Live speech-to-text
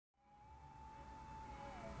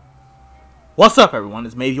What's up, everyone?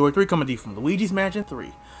 It's Maybe3 coming to you from Luigi's Mansion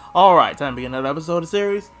 3. Alright, time to begin another episode of the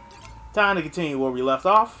series. Time to continue where we left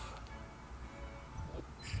off.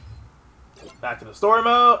 Back to the story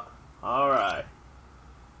mode. Alright.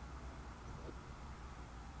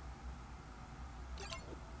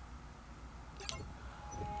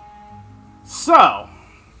 So,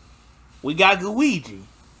 we got Gooigi.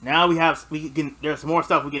 Now there's more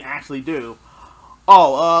stuff we can actually do.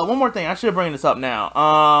 Oh, one more thing. I should bring this up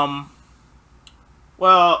now.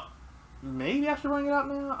 Well, maybe I should bring it up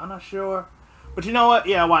now. I'm not sure, but you know what?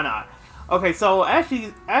 Yeah, why not? Okay, so as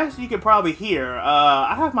you can probably hear,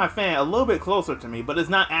 I have my fan a little bit closer to me, but it's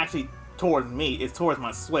not actually towards me. It's towards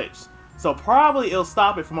my Switch. So probably it'll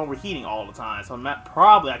stop it from overheating all the time. So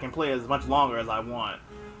probably I can play it as much longer as I want.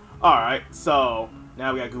 All right, so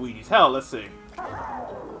now we got Gooigi's hell. Let's see.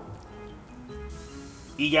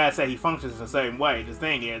 You guys say he functions the same way. The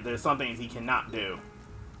thing is, there's some things he cannot do.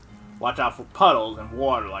 Watch out for puddles and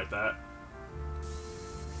water like that.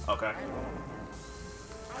 Okay.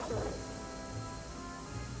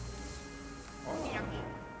 Oh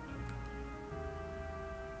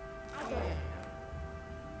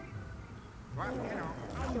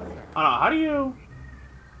no, how do you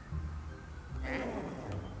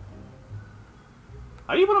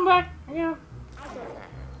put them back? Yeah.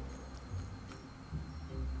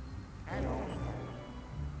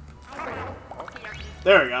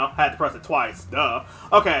 There we go. Had to press it twice. Duh.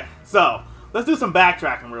 Okay, so let's do some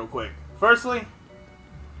backtracking real quick. Firstly,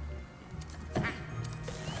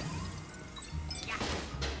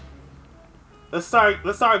 let's start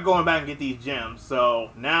going back and get these gems. So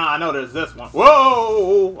now I know there's this one.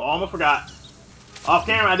 Whoa! Almost forgot. Off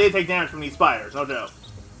camera, I did take damage from these spiders. No joke.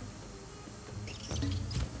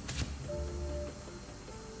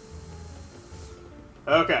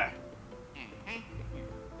 Okay.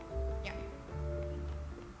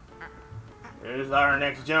 There's our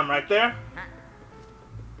next gem right there.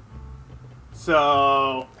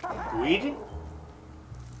 So, Luigi?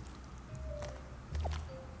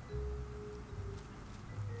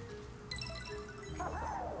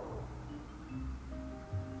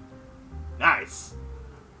 Nice.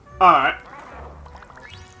 Alright.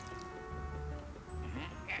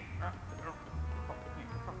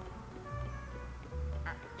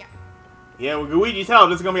 Yeah, with Luigi's help,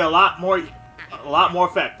 this is gonna be a lot more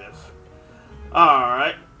effective.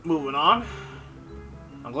 Alright, moving on.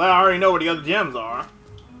 I'm glad I already know where the other gems are.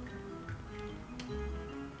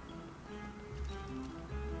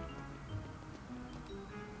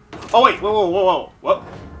 Oh wait, whoa.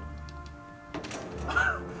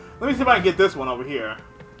 Let me see if I can get this one over here.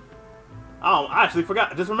 Oh, I actually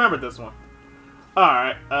forgot. I just remembered this one.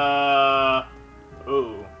 Alright,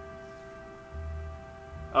 ooh.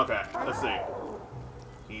 Okay, let's see.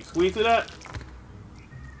 Can you squeeze through that?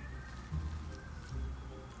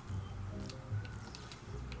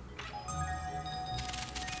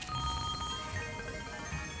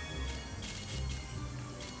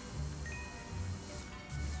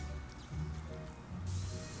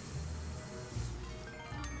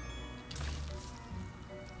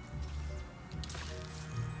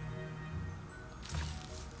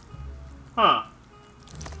 Huh.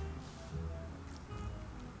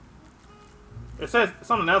 It says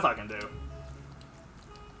something else I can do.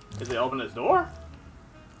 Is it open this door?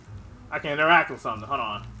 I can interact with something. Hold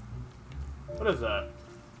on. What is that?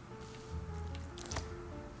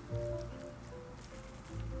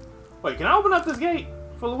 Wait, can I open up this gate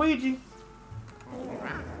for Luigi?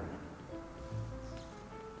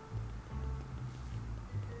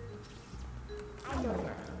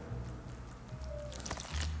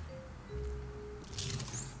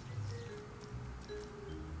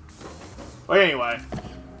 Well, anyway.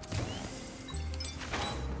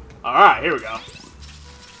 Alright, here we go.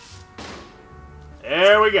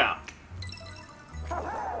 There we go.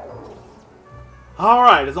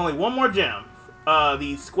 Alright, there's only one more gem.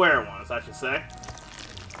 These square ones, I should say.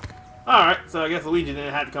 Alright, so I guess Luigi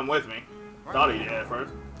didn't have to come with me. Thought he did at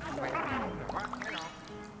first.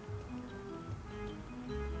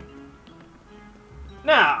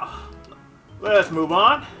 Now, let's move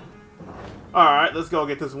on. Alright, let's go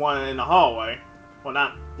get this one in the hallway.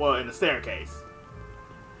 Well, in the staircase.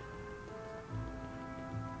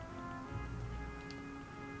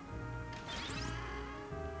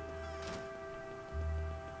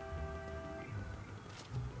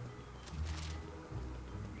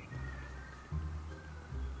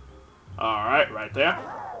 Alright, right there.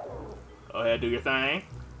 Go ahead, do your thing.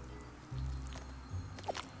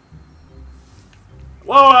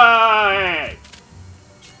 Whoa! Hey!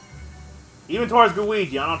 Even towards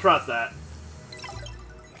Gooigi, I don't trust that.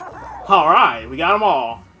 Alright, we got them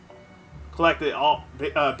all. collected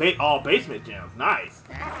all basement gems. Nice.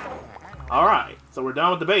 Alright, so we're done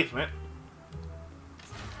with the basement.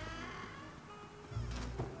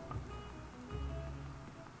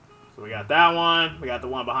 So we got that one. We got the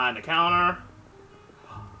one behind the counter.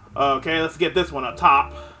 Okay, let's get this one up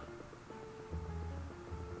top.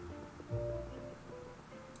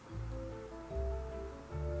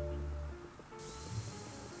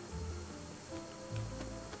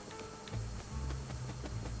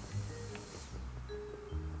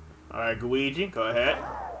 Alright, Gooigi, go ahead.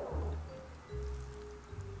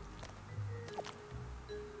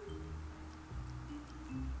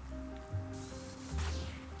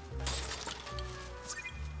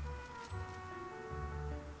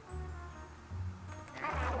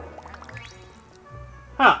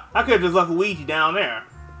 Huh, I could have just left Luigi down there.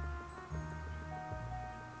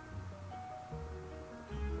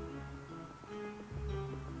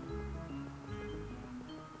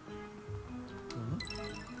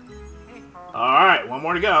 Alright, one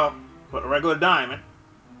more to go. Put a regular diamond.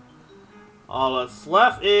 All that's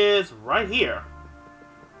left is right here.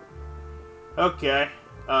 Okay.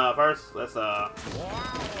 First, let's,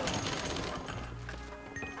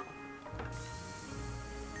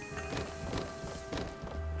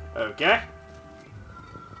 okay.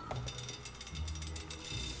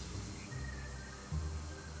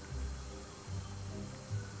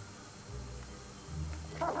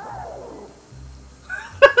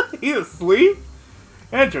 He's asleep?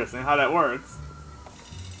 Interesting how that works.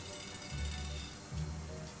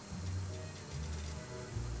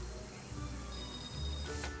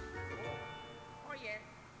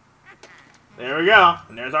 There we go.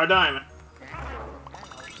 And there's our diamond.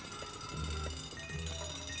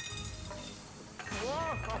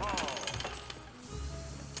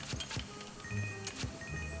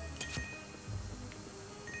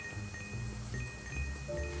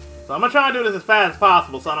 So I'm gonna try and do this as fast as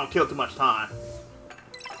possible so I don't kill too much time.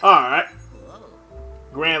 Alright.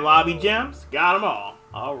 Grand Lobby gems. Got them all.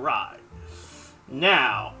 Alright.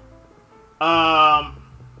 Now,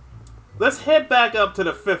 let's head back up to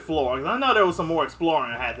the 5th floor. Because I know there was some more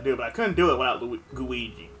exploring I had to do, but I couldn't do it without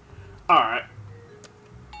Gooigi. Alright.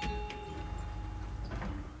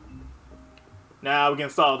 Now we can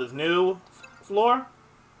install this new floor.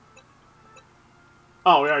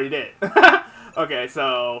 Oh, we already did. Okay,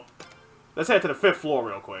 so let's head to the 5th floor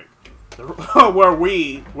real quick. Where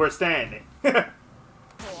we're standing. Wow.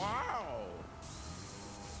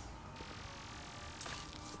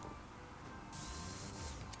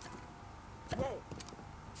 Whoa.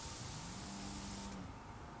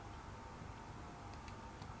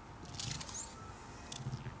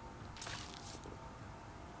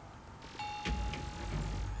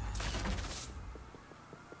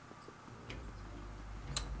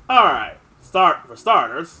 Alright, for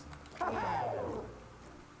starters.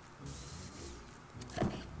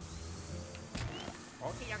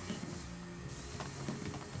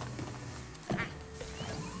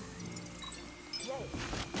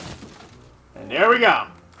 And there we go.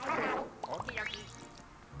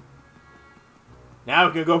 Now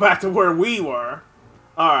we can go back to where we were.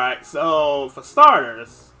 Alright, so for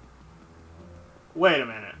starters. Wait a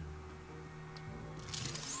minute.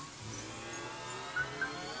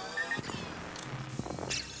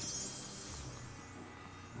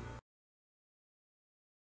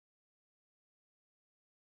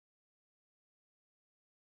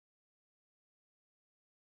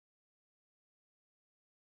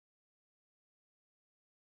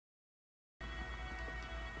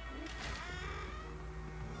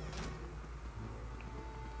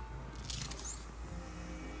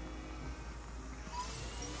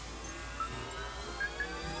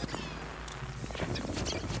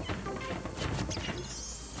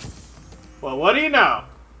 Well, what do you know?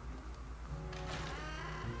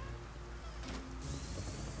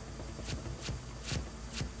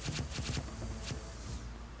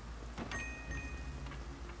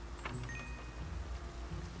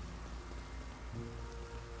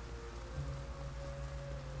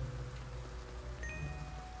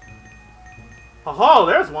 Oh,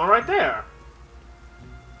 there's one right there.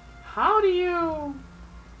 How do you...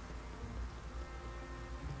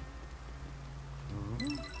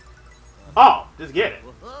 Oh, just get it.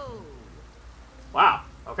 Wow,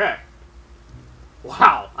 okay.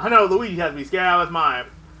 Wow, I know Luigi has to be scared out of his mind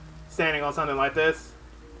standing on something like this.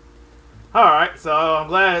 Alright, so I'm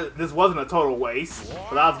glad this wasn't a total waste.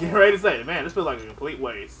 But I was getting ready to say, man, this feels like a complete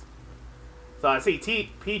waste. So I see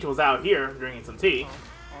Peach was out here drinking some tea.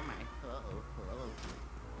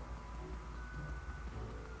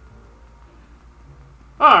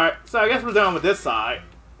 Alright, so I guess we're done with this side.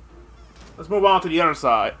 Let's move on to the other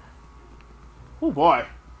side. Oh boy.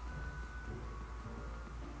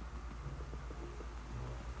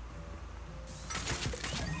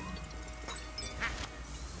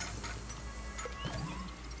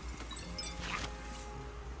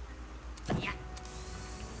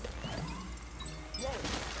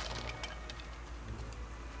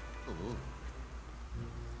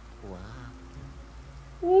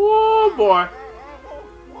 Oh boy.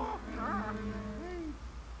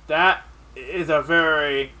 That is a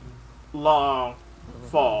very long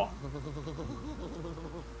fall.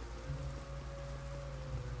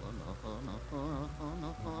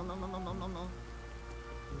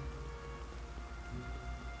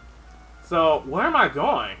 So, where am I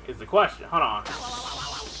going is the question. Hold on.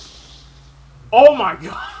 Oh my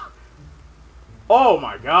god. Oh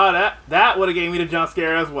my god, that would have gave me the jump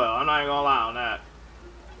scare as well. I'm not even gonna lie on that.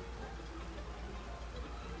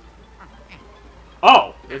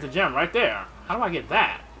 Oh, there's a gem right there. How do I get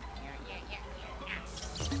that?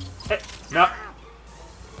 Hey, no.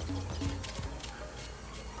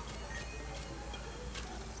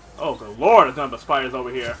 Oh, good lord, there's nothing but spiders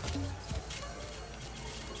over here.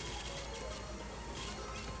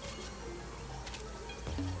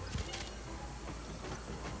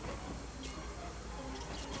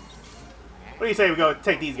 What do you say we go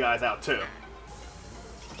take these guys out too?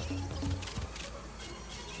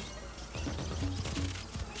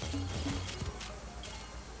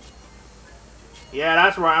 Yeah,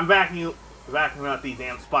 that's right. I'm vacuuming out these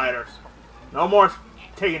damn spiders. No more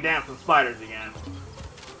taking down some spiders again.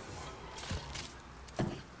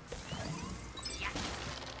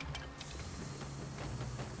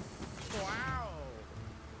 Wow.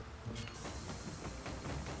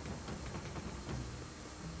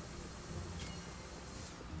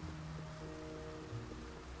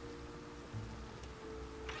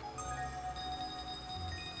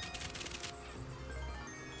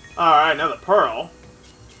 Alright, another pearl.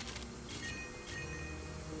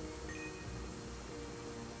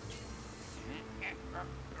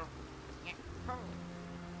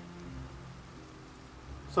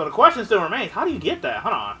 So the question still remains, how do you get that?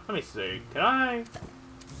 Hold on, let me see. Can I?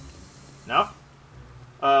 No?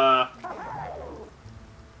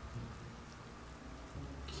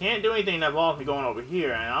 Can't do anything that involves me going over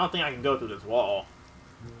here, and I don't think I can go through this wall.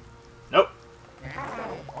 Nope.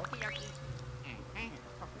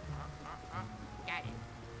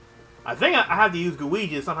 I think I have to use Gooigi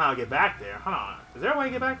to somehow get back there. Hold on. Is there a way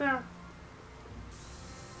to get back there?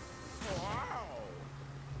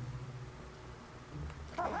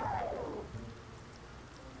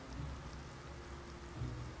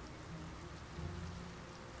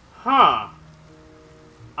 Huh.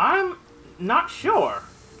 I'm not sure.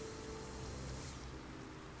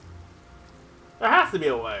 There has to be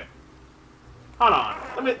a way. Hold on.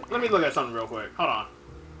 Let me look at something real quick. Hold on.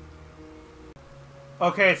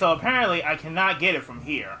 Okay, so apparently I cannot get it from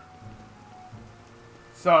here.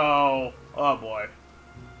 So, oh boy.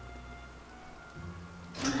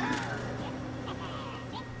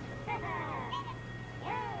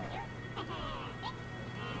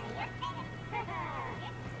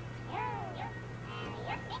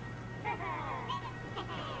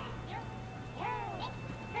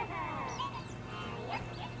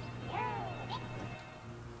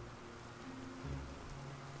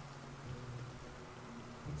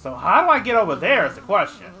 So how do I get over there is the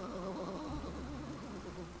question.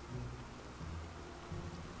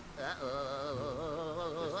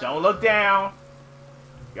 Just don't look down.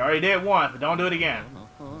 You already did once, but don't do it again.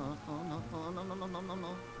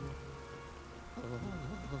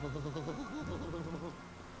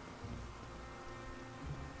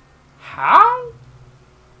 How?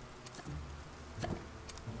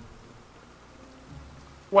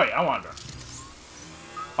 Wait, I wonder.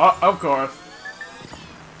 Oh, of course.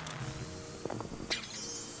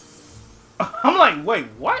 I'm like, wait,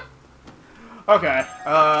 what? Okay,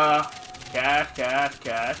 cash,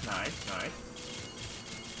 nice.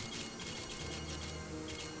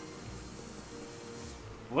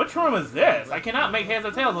 Which room is this? I cannot make heads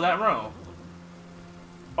or tails of that room.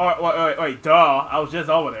 Oh, wait, duh. I was just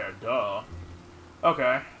over there, duh.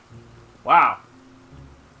 Okay. Wow.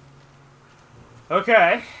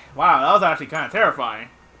 Okay. Wow, that was actually kind of terrifying.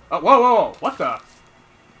 Oh, whoa, what the?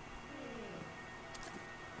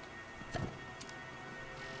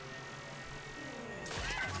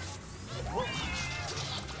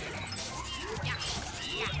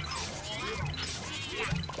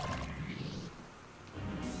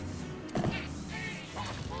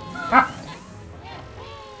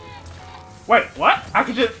 Wait, what? I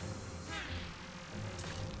could just...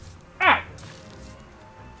 Hey!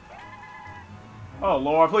 Oh,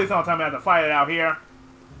 Lord, please don't tell me I have to fight it out here.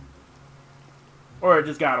 Or it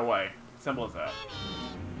just got away. Simple as that.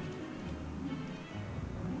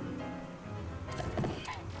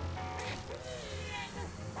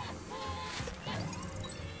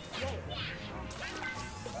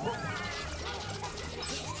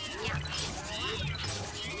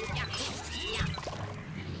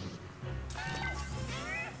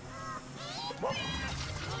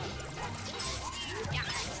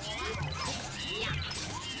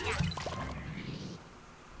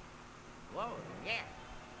 Whoa, yeah.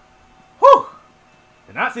 Whew!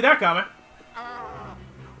 Did not see that coming.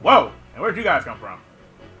 Whoa! And where'd you guys come from?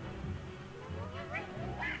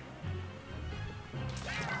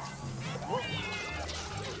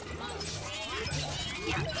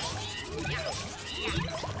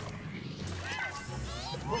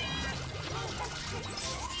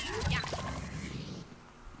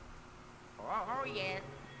 Oh, yeah.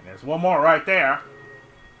 And there's one more right there.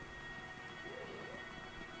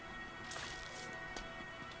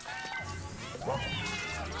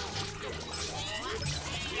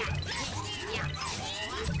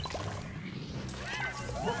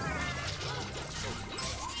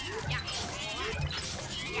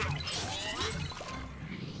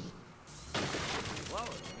 Whoa,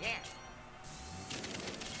 yeah.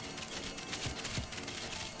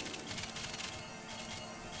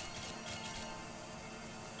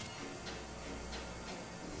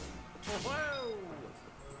 Whoa!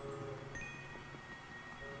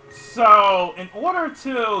 So, in order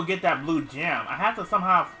to get that blue gem, I have to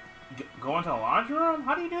somehow go into the laundry room?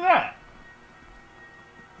 How do you do that?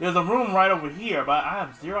 There's a room right over here, but I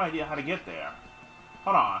have zero idea how to get there.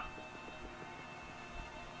 Hold on.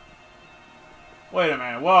 Wait a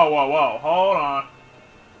minute. Whoa, whoa, whoa. Hold on.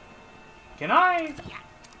 Can I?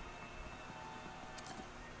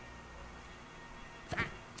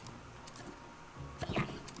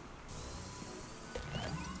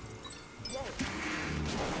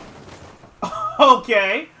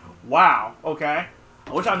 Okay. Wow. Okay.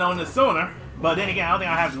 I wish I'd known this sooner. But then again, I don't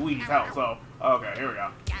think I have Luigi's help, so... Okay, here we go.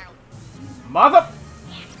 Mother...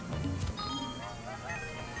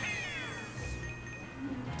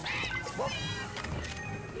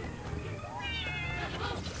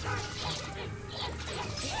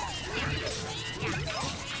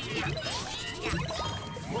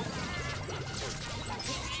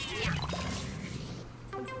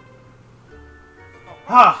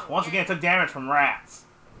 Huh, once again took damage from rats.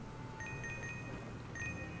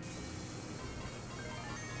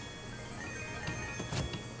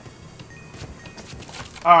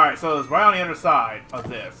 Alright, so it's right on the other side of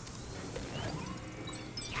this.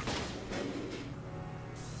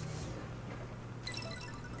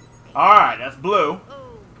 Alright, that's blue.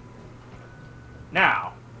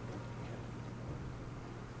 Now.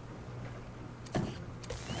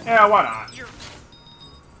 Yeah, why not?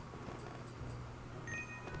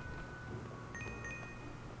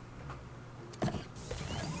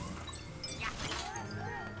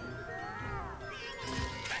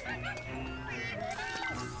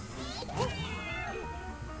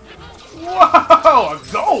 Whoa! A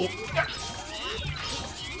gold!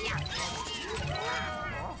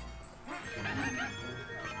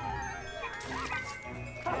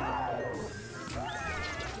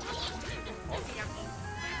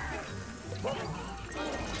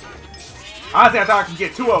 Honestly, I thought I could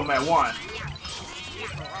get two of them at once.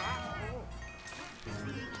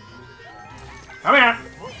 Come here!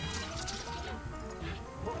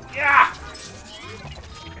 Yeah!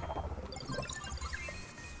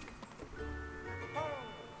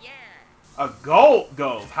 A gold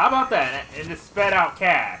goes. How about that? And just sped out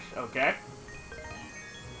cash, okay?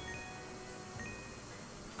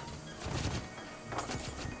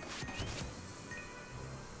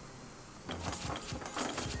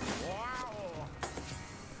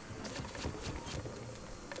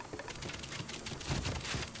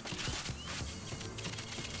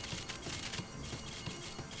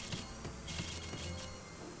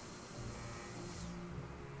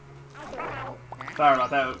 Sorry about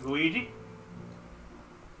that, Luigi.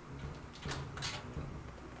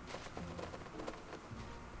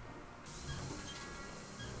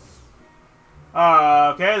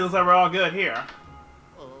 Okay, looks like we're all good here.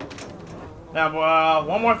 Now,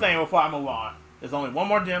 one more thing before I move on. There's only one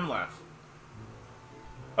more gem left.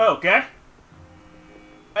 Okay.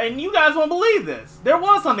 And you guys won't believe this. There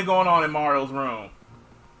was something going on in Mario's room.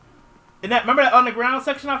 Remember that underground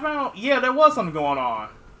section I found? Yeah, there was something going on.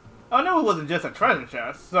 I knew it wasn't just a treasure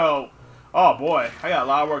chest, so... Oh boy, I got a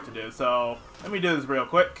lot of work to do, so... Let me do this real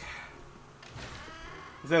quick.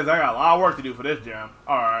 It says I got a lot of work to do for this gem.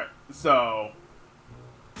 Alright, so...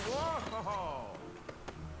 Whoa!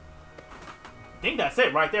 I think that's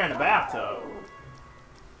it right there in the bathtub.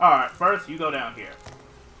 Alright, first you go down here.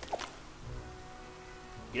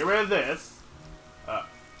 Get rid of this.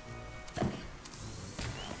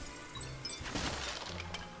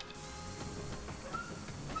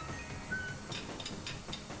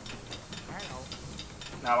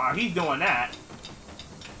 Now while he's doing that,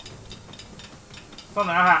 something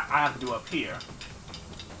I have to do up here.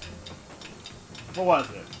 What was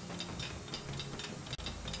it?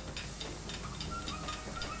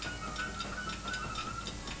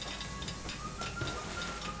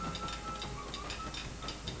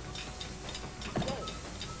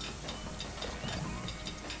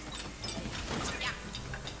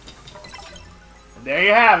 There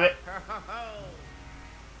you have it.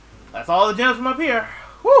 That's all the gems from up here.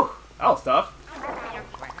 Whew! That was tough.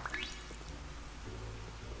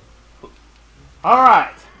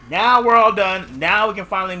 Alright. Now we're all done. Now we can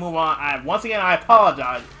finally move on. Once again, I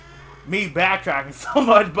apologize. Me backtracking so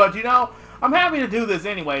much, but you know, I'm happy to do this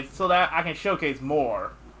anyway, so that I can showcase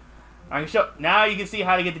more. Now you can see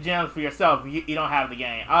how to get the gems for yourself if you don't have the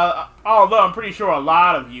game. Although I'm pretty sure a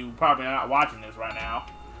lot of you probably are not watching this right now.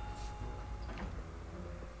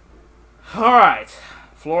 Alright,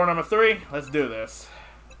 floor number 3, let's do this.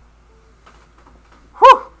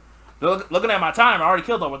 Whew! Looking at my time, I already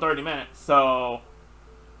killed over 30 minutes, so...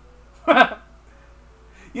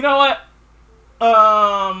 You know what?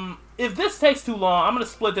 If this takes too long, I'm gonna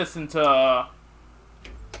split this in 2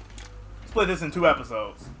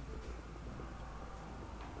 episodes.